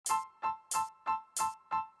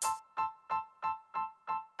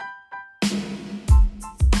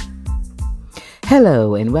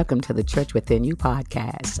Hello and welcome to the Church Within You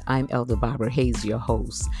podcast. I'm Elder Barbara Hayes, your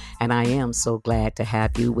host, and I am so glad to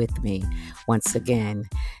have you with me once again.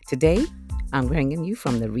 Today, I'm bringing you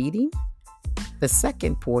from the reading, the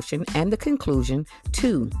second portion, and the conclusion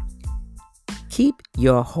to Keep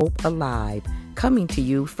Your Hope Alive, coming to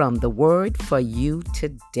you from the Word for You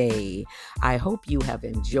today. I hope you have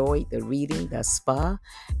enjoyed the reading thus far,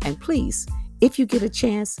 and please, if you get a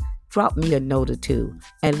chance, drop me a note or two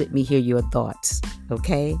and let me hear your thoughts,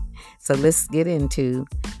 okay? So let's get into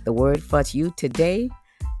the Word for You today.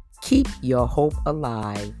 Keep your hope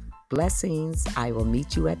alive. Blessings. I will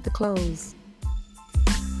meet you at the close.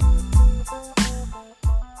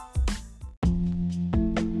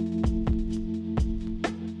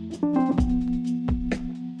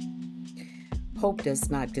 Hope does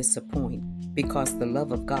not disappoint because the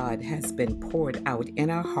love of God has been poured out in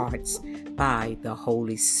our hearts by the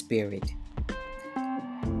Holy Spirit.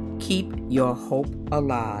 Keep your hope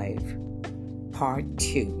alive. Part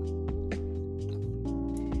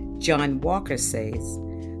 2. John Walker says,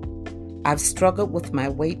 I've struggled with my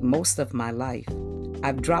weight most of my life.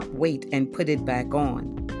 I've dropped weight and put it back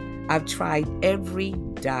on. I've tried every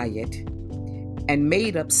diet and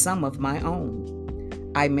made up some of my own.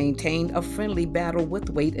 I maintained a friendly battle with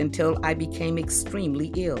weight until I became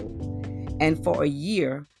extremely ill. And for a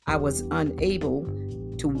year, I was unable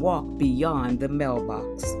to walk beyond the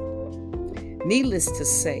mailbox. Needless to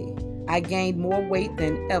say, I gained more weight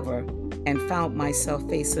than ever and found myself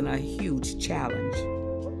facing a huge challenge.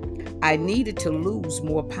 I needed to lose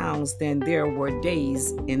more pounds than there were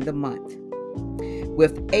days in the month.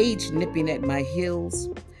 With age nipping at my heels,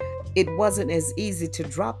 it wasn't as easy to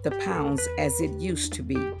drop the pounds as it used to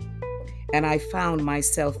be, and I found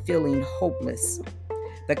myself feeling hopeless,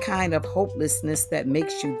 the kind of hopelessness that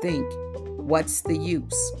makes you think, what's the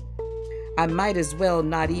use? I might as well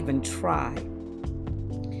not even try.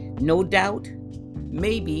 No doubt,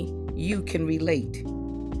 maybe you can relate,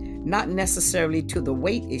 not necessarily to the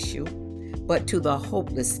weight issue, but to the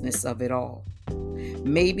hopelessness of it all.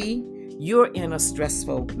 Maybe you're in a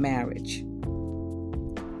stressful marriage,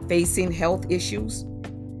 facing health issues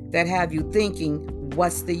that have you thinking,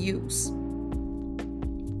 what's the use?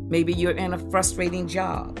 Maybe you're in a frustrating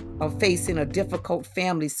job or facing a difficult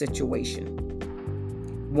family situation,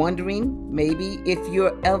 wondering maybe if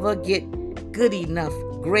you'll ever get good enough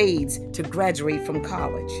grades to graduate from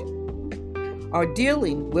college, or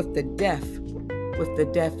dealing with the death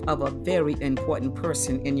of a very important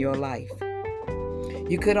person in your life.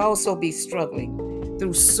 You could also be struggling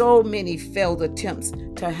through so many failed attempts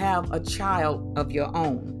to have a child of your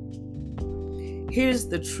own. Here's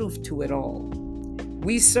the truth to it all.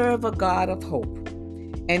 We serve a God of hope,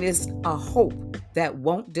 and it's a hope that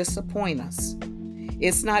won't disappoint us.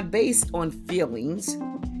 It's not based on feelings.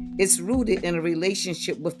 It's rooted in a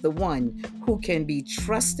relationship with the one who can be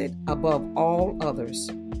trusted above all others.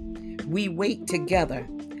 We wait together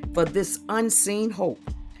for this unseen hope,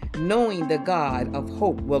 knowing the God of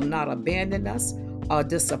hope will not abandon us or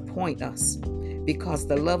disappoint us, because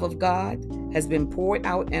the love of God has been poured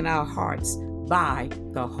out in our hearts by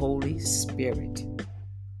the Holy Spirit.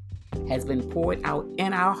 Has been poured out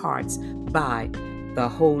in our hearts by the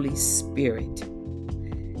Holy Spirit.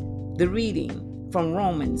 The reading from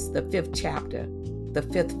Romans, the 5th chapter, the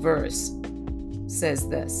 5th verse, says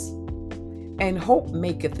this, And hope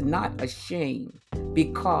maketh not ashamed,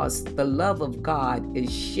 because the love of God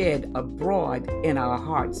is shed abroad in our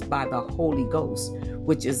hearts by the Holy Ghost,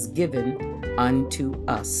 which is given unto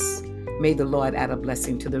us. May the Lord add a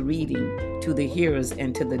blessing to the reading, to the hearers,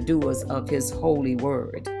 and to the doers of his holy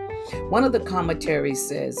word. One of the commentaries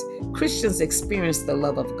says, Christians experience the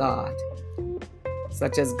love of God,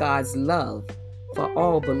 such as God's love for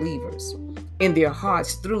all believers, in their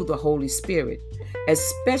hearts through the Holy Spirit,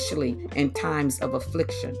 especially in times of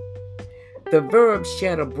affliction. The verb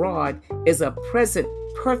shed abroad is a present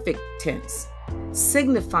perfect tense,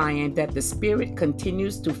 signifying that the Spirit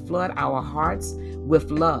continues to flood our hearts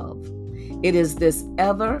with love. It is this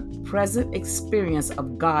ever-present experience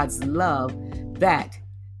of God's love that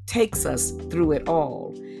takes us through it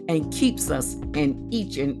all and keeps us in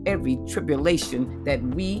each and every tribulation that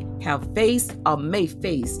we have faced or may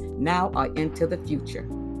face now or into the future.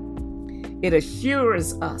 It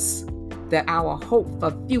assures us that our hope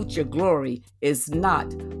for future glory is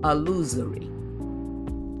not illusory.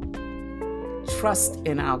 Trust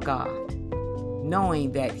in our God,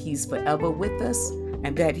 knowing that he's forever with us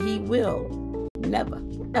and that he will never,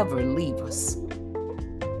 ever leave us.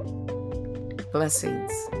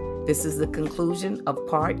 Blessings. This is the conclusion of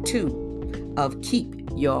part 2 of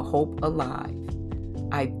Keep Your Hope Alive.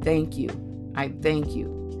 I thank you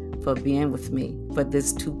for being with me for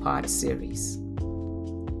this 2-part series.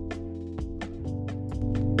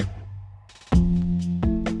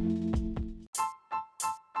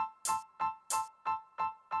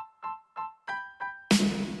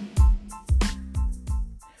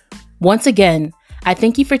 Once again, I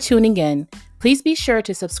thank you for tuning in. Please be sure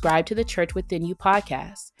to subscribe to the Church Within You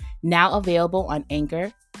podcast, now available on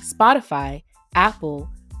Anchor, Spotify, Apple,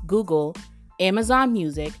 Google, Amazon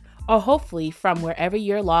Music, or hopefully from wherever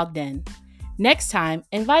you're logged in. Next time,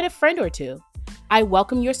 invite a friend or two. I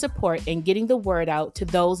welcome your support in getting the word out to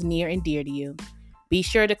those near and dear to you. Be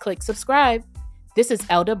sure to click subscribe. This is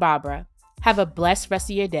Elder Barbara. Have a blessed rest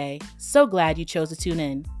of your day. So glad you chose to tune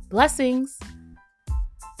in. Blessings.